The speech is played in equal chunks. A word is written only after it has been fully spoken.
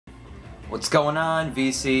What's going on,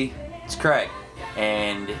 VC? It's Craig,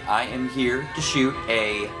 and I am here to shoot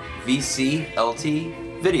a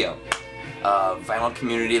VCLT video. Vinyl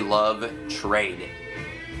Community Love Trade.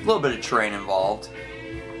 A little bit of train involved.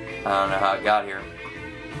 I don't know how it got here.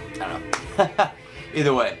 I don't know.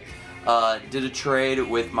 Either way, did a trade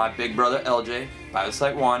with my big brother LJ,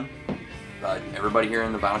 BioCYTE1. Everybody here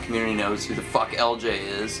in the vinyl community knows who the fuck LJ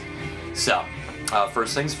is. So,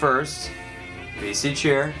 first things first, VC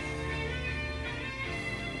chair.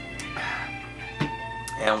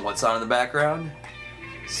 And what's on in the background?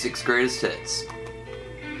 6 greatest hits.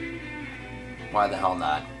 Why the hell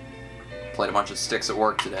not? Played a bunch of sticks at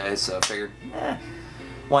work today, so I figured,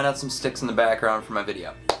 why not some sticks in the background for my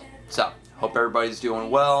video? So, hope everybody's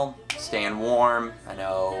doing well, staying warm. I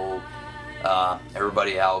know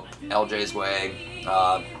everybody out LJ's way,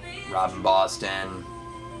 Rob in Boston,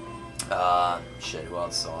 shit, who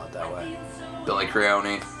else is all out that way? Billy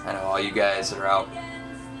Creone. I know all you guys that are out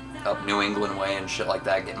up New England way and shit like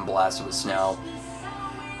that, getting blasted with snow.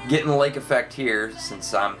 Getting the lake effect here,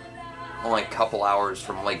 since I'm only a couple hours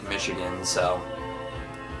from Lake Michigan, so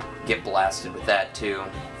get blasted with that too.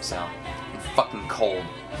 So, it's fucking cold.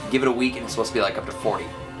 Give it a week and it's supposed to be like up to 40.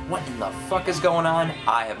 What in the fuck is going on?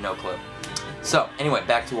 I have no clue. So, anyway,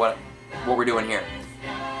 back to what we're doing here.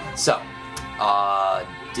 So,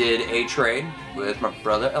 did a trade with my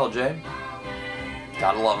brother LJ.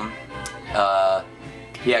 Gotta love him.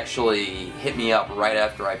 He actually hit me up right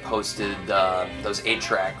after I posted those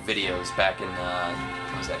 8-track videos back in,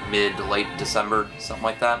 what was that, mid to late December, something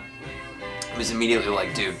like that. He was immediately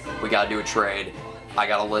like, dude, we gotta do a trade. I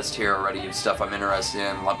got a list here already of stuff I'm interested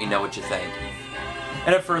in. Let me know what you think.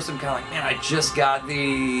 And at first I'm kind of like, man, I just got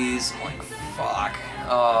these. I'm like, fuck.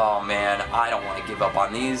 Oh man, I don't want to give up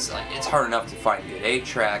on these. Like, it's hard enough to find good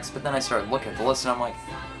 8-tracks, but then I started looking at the list and I'm like,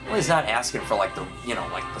 well, he's not asking for like the, you know,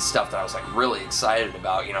 like the stuff that I was like really excited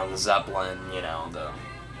about, you know, the Zeppelin, you know, the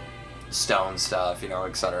Stone stuff, you know,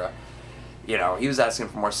 etc. You know, he was asking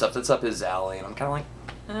for more stuff that's up his alley, and I'm kind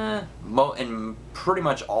of like, and pretty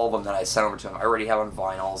much all of them that I sent over to him, I already have on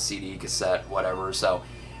vinyl, CD, cassette, whatever, so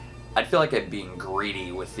I'd feel like I'm being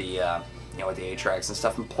greedy with the, you know, with the 8-tracks and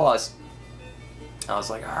stuff, and plus, I was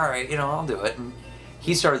like, alright, you know, I'll do it, and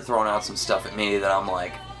he started throwing out some stuff at me that I'm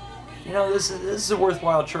like, you know, this is a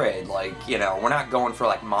worthwhile trade. Like, you know, we're not going for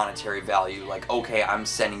like monetary value. Like, okay, I'm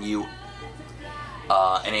sending you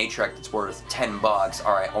an 8-track that's worth $10.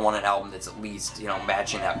 All right, I want an album that's at least, you know,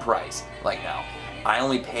 matching that price. Like, no, I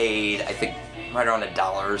only paid, I think, right around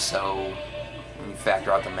 $1 or so when you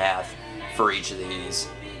factor out the math for each of these.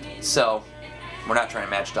 So we're not trying to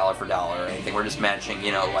match dollar for dollar or anything. We're just matching,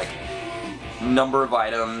 you know, like number of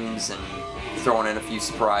items and throwing in a few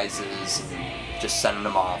surprises and just sending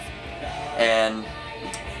them off. And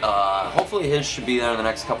hopefully his should be there in the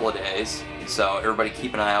next couple of days, so everybody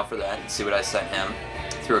keep an eye out for that and see what I sent him.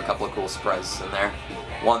 Threw a couple of cool surprises in there.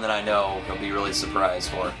 One that I know he'll be really surprised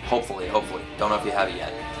for. Hopefully. Don't know if you have it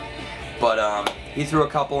yet. But he threw a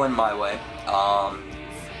couple in my way.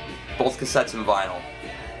 Both cassettes and vinyl.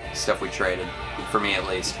 Stuff we traded, for me at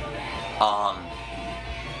least.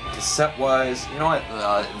 Cassette-wise, you know what?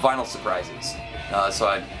 Vinyl surprises. So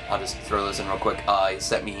I'll just throw those in real quick. He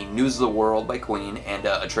sent me News of the World by Queen and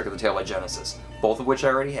A Trick of the Tail by Genesis, both of which I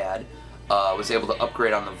already had. Was able to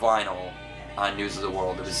upgrade on the vinyl on News of the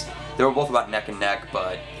World. They were both about neck and neck,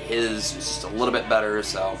 but his was just a little bit better,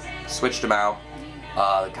 so switched them out.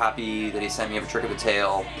 The copy that he sent me of A Trick of the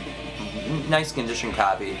Tail, nice condition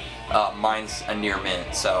copy. Mine's a near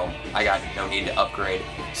mint, so I got no need to upgrade.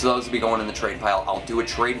 So those will be going in the trade pile. I'll do a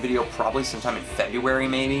trade video probably sometime in February,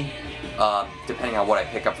 maybe. Depending on what I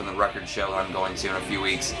pick up from the record show that I'm going to in a few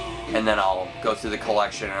weeks, and then I'll go through the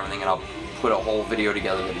collection and everything, and I'll put a whole video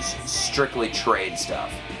together that is strictly trade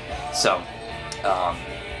stuff. So,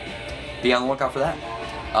 be on the lookout for that.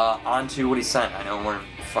 On to what he sent. I know we're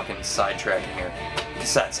fucking sidetracking here.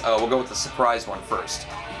 Cassettes. We'll go with the surprise one first.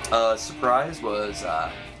 Surprise was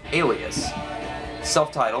Alias,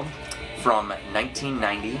 self-titled, from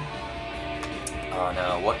 1990.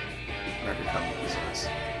 On what record company is this?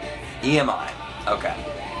 EMI. Okay.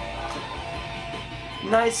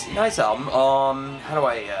 Nice album. How do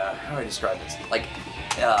I describe this? Like,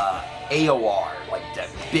 AOR, like that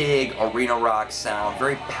big arena rock sound,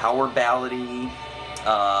 very power ballady.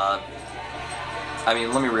 I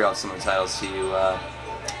mean, let me read off some of the titles to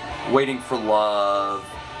you. Waiting for Love,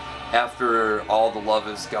 After All the Love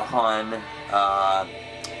Is Gone,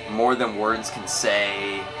 More Than Words Can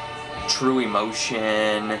Say, True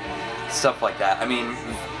Emotion, stuff like that. I mean,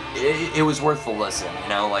 it was worth the listen, you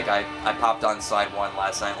know, like I popped on side one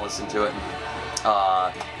last night and listened to it,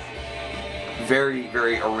 and Very,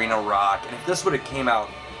 very arena rock. And if this would have came out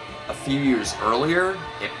a few years earlier,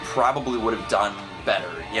 it probably would have done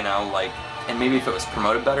better, you know, like, and maybe if it was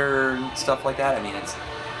promoted better and stuff like that. I mean, it's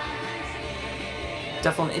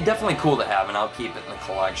definitely cool to have, and I'll keep it in the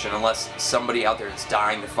collection unless somebody out there is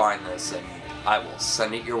dying to find this, and I will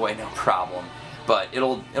send it your way, no problem. But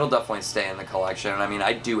it'll definitely stay in the collection. And I mean,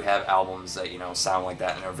 I do have albums that, you know, sound like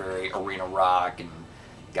that and are very arena rock and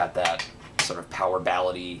got that sort of power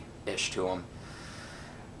ballady-ish to them.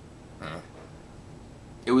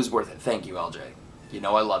 It was worth it. Thank you, LJ. You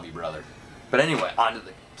know I love you, brother. But anyway, on to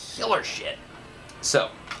the killer shit. So,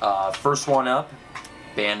 first one up,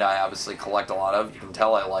 band I obviously collect a lot of. You can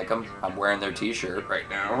tell I like them. I'm wearing their t-shirt right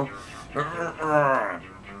now.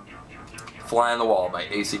 Fly on the Wall by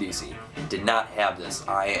AC/DC. Did not have this.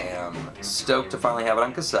 I am stoked to finally have it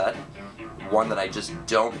on cassette. One that I just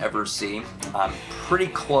don't ever see. I'm pretty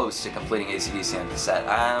close to completing AC/DC on cassette.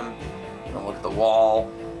 I'm gonna look at the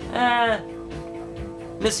wall.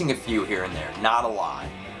 Missing a few here and there. Not a lot.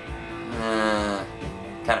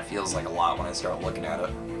 Kind of feels like a lot when I start looking at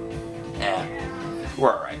it.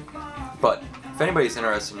 We're alright. But if anybody's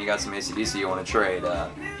interested and you got some AC/DC you want to trade,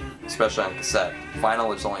 especially on cassette, vinyl,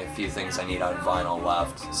 there's only a few things I need on vinyl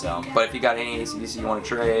left. So, but if you got any AC/DC you want to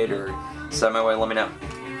trade or send my way, let me know.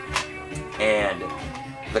 And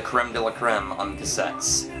the creme de la creme on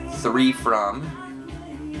cassettes. 3 from,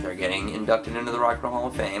 they're getting inducted into the Rock and Roll Hall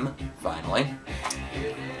of Fame, finally.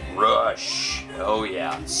 Rush. Oh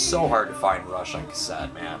yeah, so hard to find Rush on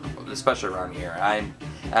cassette, man, especially around here. I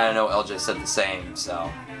know LJ said the same, so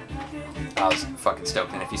I was fucking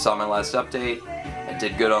stoked. And if you saw my last update, I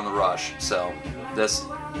did good on the Rush, so this,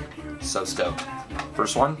 so stoked.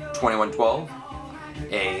 First one, 2112,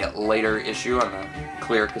 a later issue on the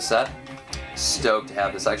clear cassette. Stoked to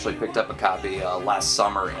have this. I actually picked up a copy last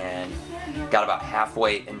summer and got about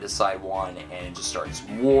halfway into side 1 and it just starts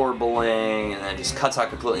warbling and then it just cuts out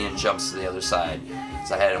completely and jumps to the other side.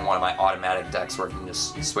 So I had it in one of my automatic decks where I can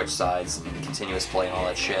just switch sides and continuous play and all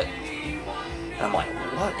that shit. And I'm like,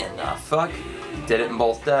 what in the fuck? Did it in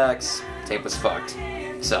both decks. Tape was fucked.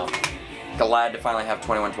 So, glad to finally have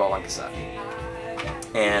 2112 on cassette.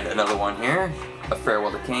 And another one here, A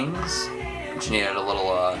Farewell to Kings, which needed a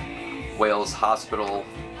little Wales Hospital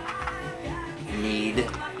need.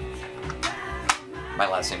 My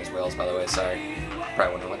last name is Wales, by the way, sorry.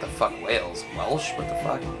 Probably wondering, what the fuck, Wales? Welsh? What the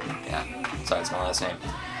fuck? Yeah, sorry, it's my last name.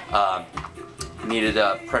 Needed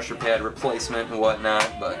a pressure pad replacement and whatnot,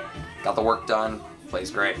 but got the work done. Plays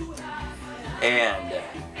great. And,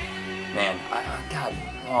 man, God,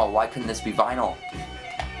 oh, why couldn't this be vinyl?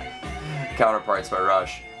 Counterparts by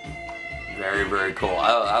Rush. Very, very cool.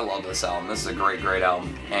 I love this album. This is a great, great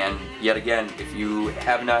album. And yet again, if you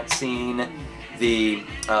have not seen the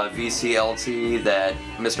VCLT that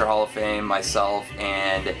Mr. Hall of Fame, myself,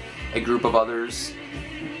 and a group of others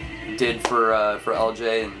did for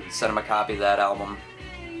LJ and sent him a copy of that album,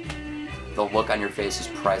 the look on your face is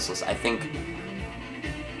priceless. I think,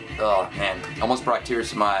 oh man, almost brought tears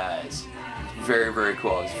to my eyes. Very, very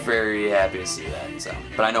cool. I was very happy to see that. So,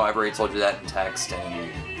 but I know I've already told you that in text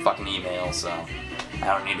and fucking email, so I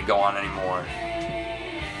don't need to go on anymore.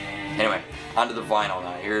 Anyway, onto the vinyl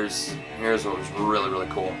now. Here's what was really, really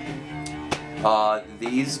cool.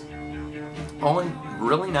 These all in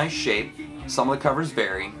really nice shape. Some of the covers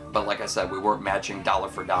vary, but like I said, we weren't matching dollar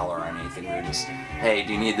for dollar on anything. We were just, hey,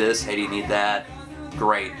 do you need this? Hey, do you need that?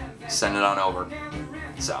 Great, send it on over.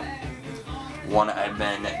 So, one I've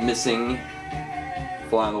been missing,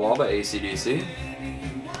 Fly on the Wall by AC/DC.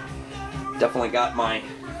 Definitely got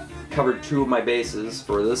covered 2 of my bases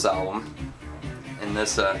for this album in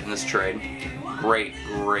this trade. Great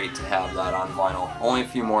to have that on vinyl. Only a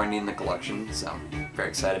few more I need in the collection, so very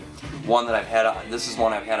excited. One that I've had on, this is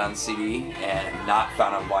one I've had on CD and not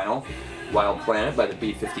found on vinyl. Wild Planet by the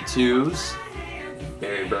B-52s.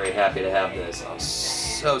 Very, very happy to have this. I was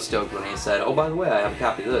so stoked when he said, oh, by the way, I have a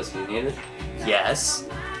copy of this. Do you need it? Yes.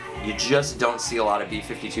 You just don't see a lot of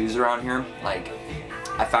B-52s around here. Like,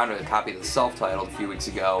 I found a copy of the self-titled a few weeks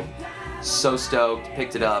ago. So stoked,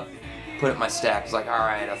 picked it up, put it in my stack. I was like,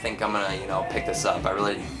 alright, I think I'm gonna, you know, pick this up.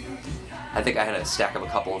 I think I had a stack of a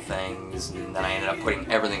couple of things, and then I ended up putting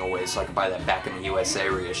everything away so I could buy that Back in the USA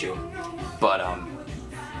reissue. But,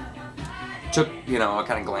 took, you know, I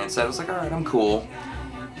kind of glanced at it, I was like, alright, I'm cool.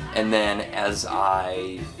 And then as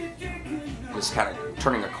I was kind of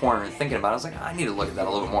turning a corner and thinking about it, I was like, I need to look at that a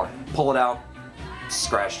little bit more. Pull it out,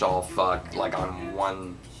 scratched all fuck, like on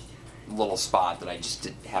one little spot that I just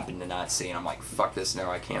happened to not see, and I'm like, fuck this, no,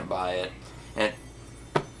 I can't buy it. And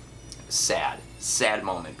sad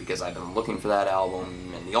moment, because I've been looking for that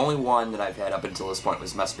album, and the only one that I've had up until this point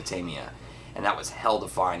was Mesopotamia, and that was hell to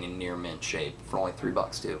find in near mint shape for only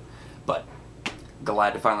 $3 too. But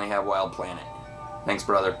glad to finally have Wild Planet. Thanks,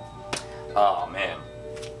 brother. Oh man,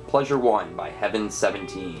 Pleasure One by Heaven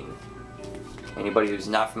 17. Anybody who's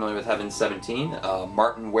not familiar with Heaven 17,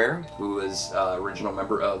 Martin Ware, who is original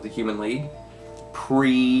member of the Human League,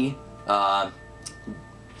 pre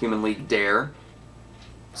Human League Dare,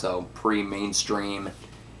 so pre-mainstream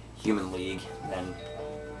Human League, then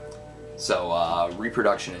so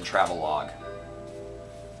Reproduction and Travelogue.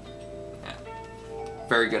 Yeah.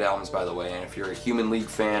 Very good albums, by the way, and if you're a Human League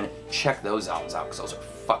fan, check those albums out because those are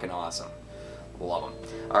fucking awesome. Love them.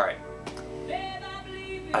 All right.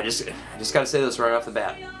 I just gotta say this right off the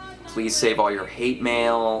bat. Please save all your hate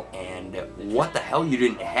mail and what the hell you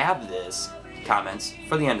didn't have this comments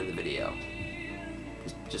for the end of the video.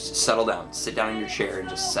 Just settle down. Sit down in your chair and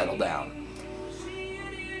just settle down.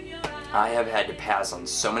 I have had to pass on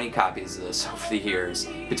so many copies of this over the years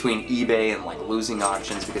between eBay and like losing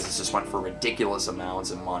auctions because it just went for ridiculous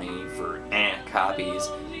amounts of money for copies.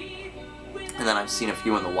 And then I've seen a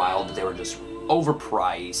few in the wild, but they were just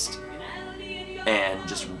overpriced. And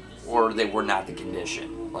just, or they were not the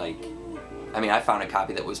condition. Like, I mean, I found a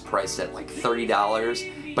copy that was priced at like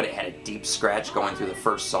 $30, but it had a deep scratch going through the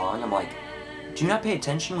first song. I'm like, do you not pay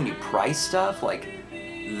attention when you price stuff? Like,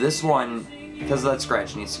 this one, because of that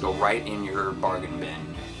scratch, needs to go right in your bargain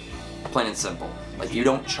bin. Plain and simple. Like, you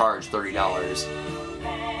don't charge $30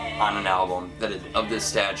 on an album that is of this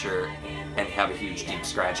stature and have a huge deep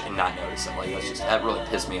scratch and not notice it. Like, that really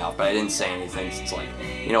pissed me off, but I didn't say anything. So it's like,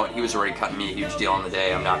 you know what, he was already cutting me a huge deal on the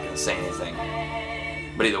day, I'm not going to say anything.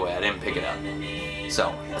 But either way, I didn't pick it up.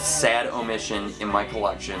 So, a sad omission in my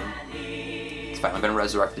collection. It's finally been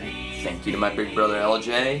resurrected. Thank you to my big brother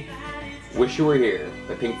LJ. Wish You Were Here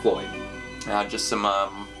by Pink Floyd. Just some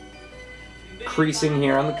creasing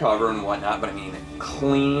here on the cover and whatnot, but I mean,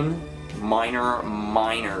 clean,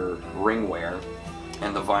 minor ring wear.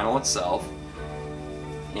 And the vinyl itself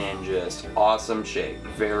in just awesome shape.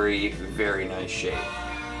 Very, very nice shape.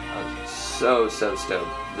 I was so stoked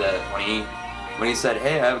that when he said,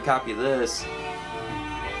 hey, I have a copy of this,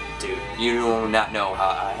 dude, you do not know how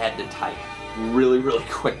I had to type really, really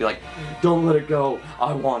quick. Be like, don't let it go,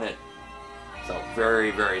 I want it. So very,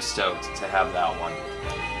 very stoked to have that one.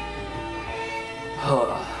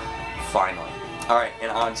 Finally. Alright, and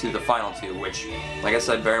on to the final two, which, like I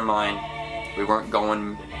said, bear in mind, we weren't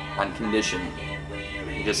going on condition.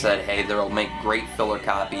 He just said, hey, they'll make great filler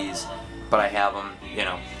copies, but I have them, you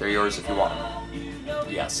know, they're yours if you want them.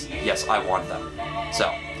 Yes, I want them.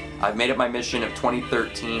 So, I've made it my mission of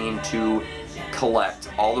 2013 to collect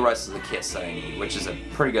all the rest of the kits that I need, which is a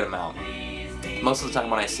pretty good amount. Most of the time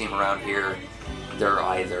when I see them around here, they're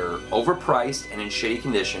either overpriced and in shitty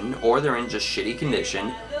condition, or they're in just shitty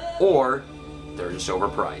condition, or they're just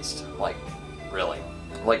overpriced. Like, really.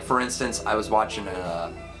 Like, for instance, I was watching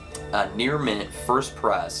a near mint first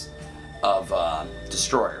press of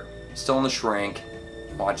Destroyer, still in the shrink,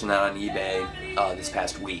 watching that on eBay this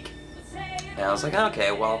past week. And I was like,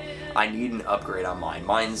 okay, well, I need an upgrade on mine.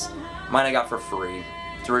 Mine I got for free.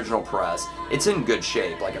 It's original press. It's in good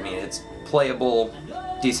shape. Like, I mean, it's playable,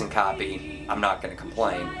 decent copy. I'm not going to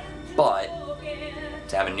complain. But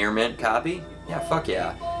to have a near mint copy, yeah, fuck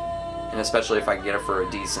yeah. And especially if I can get it for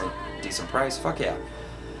a decent price, fuck yeah.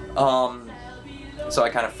 So I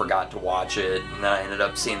kind of forgot to watch it, and then I ended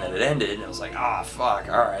up seeing that it ended, and I was like, ah, fuck,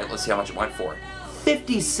 alright, let's see how much it went for.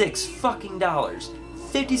 $56 fucking dollars.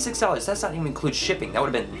 $56, that's not even include shipping. That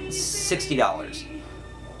would have been $60.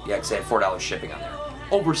 Yeah, because I had $4 shipping on there.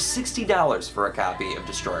 Over $60 for a copy of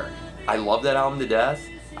Destroyer. I love that album to death.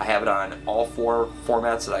 I have it on all 4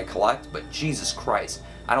 formats that I collect, but Jesus Christ,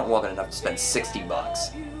 I don't love it enough to spend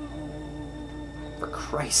 $60. For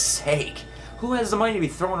Christ's sake. Who has the money to be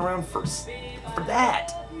throwing around for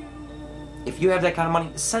that? If you have that kind of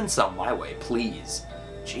money, send some my way, please.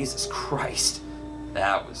 Jesus Christ.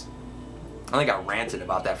 That was... I think I ranted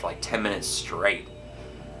about that for like 10 minutes straight.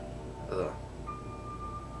 Ugh.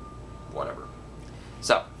 Whatever.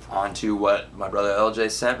 So, on to what my brother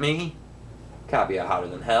LJ sent me. Copy of Hotter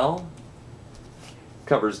Than Hell.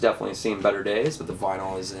 Cover's definitely seen better days, but the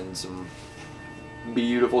vinyl is in some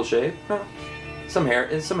beautiful shape. Huh. Some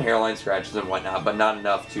hairline scratches and whatnot, but not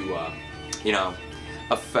enough to, you know,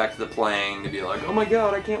 affect the playing to be like, oh my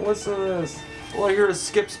god, I can't listen to this. All I hear is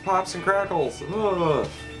skips, pops, and crackles. Ugh.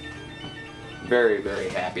 Very, very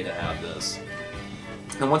happy to have this.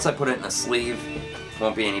 And once I put it in a sleeve,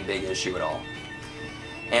 won't be any big issue at all.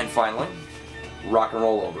 And finally, Rock and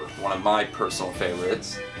Roll Over, one of my personal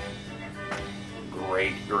favorites.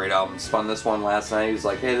 Great album. Spun this one last night. He was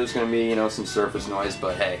like, hey, there's going to be, you know, some surface noise,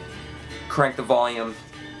 but hey, crank the volume.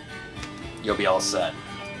 you'll be all set.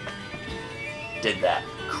 Did that.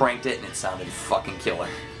 Cranked it and it sounded fucking killer.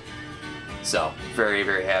 So, very,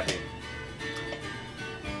 very happy.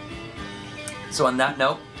 So on that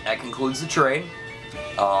note, that concludes the trade.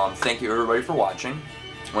 Thank you everybody for watching.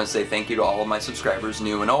 I want to say thank you to all of my subscribers,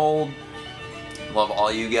 new and old. Love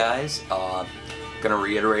all you guys. Gonna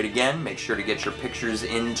reiterate again, make sure to get your pictures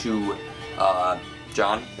into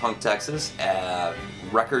John, Punk, Texas, at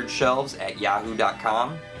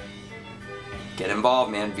recordshelves@yahoo.com. Get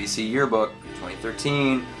involved, man. VC Yearbook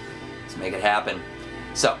 2013. Let's make it happen.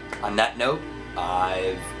 So, on that note,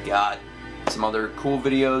 I've got some other cool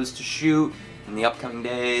videos to shoot in the upcoming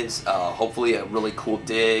days. Hopefully a really cool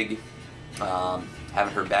dig.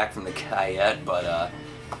 Haven't heard back from the guy yet, but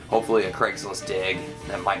hopefully a Craigslist dig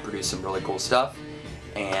that might produce some really cool stuff.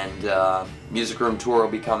 And music room tour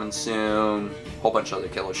will be coming soon. Whole bunch of other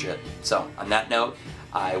killer shit. So, on that note,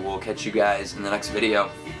 I will catch you guys in the next video.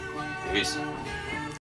 Peace.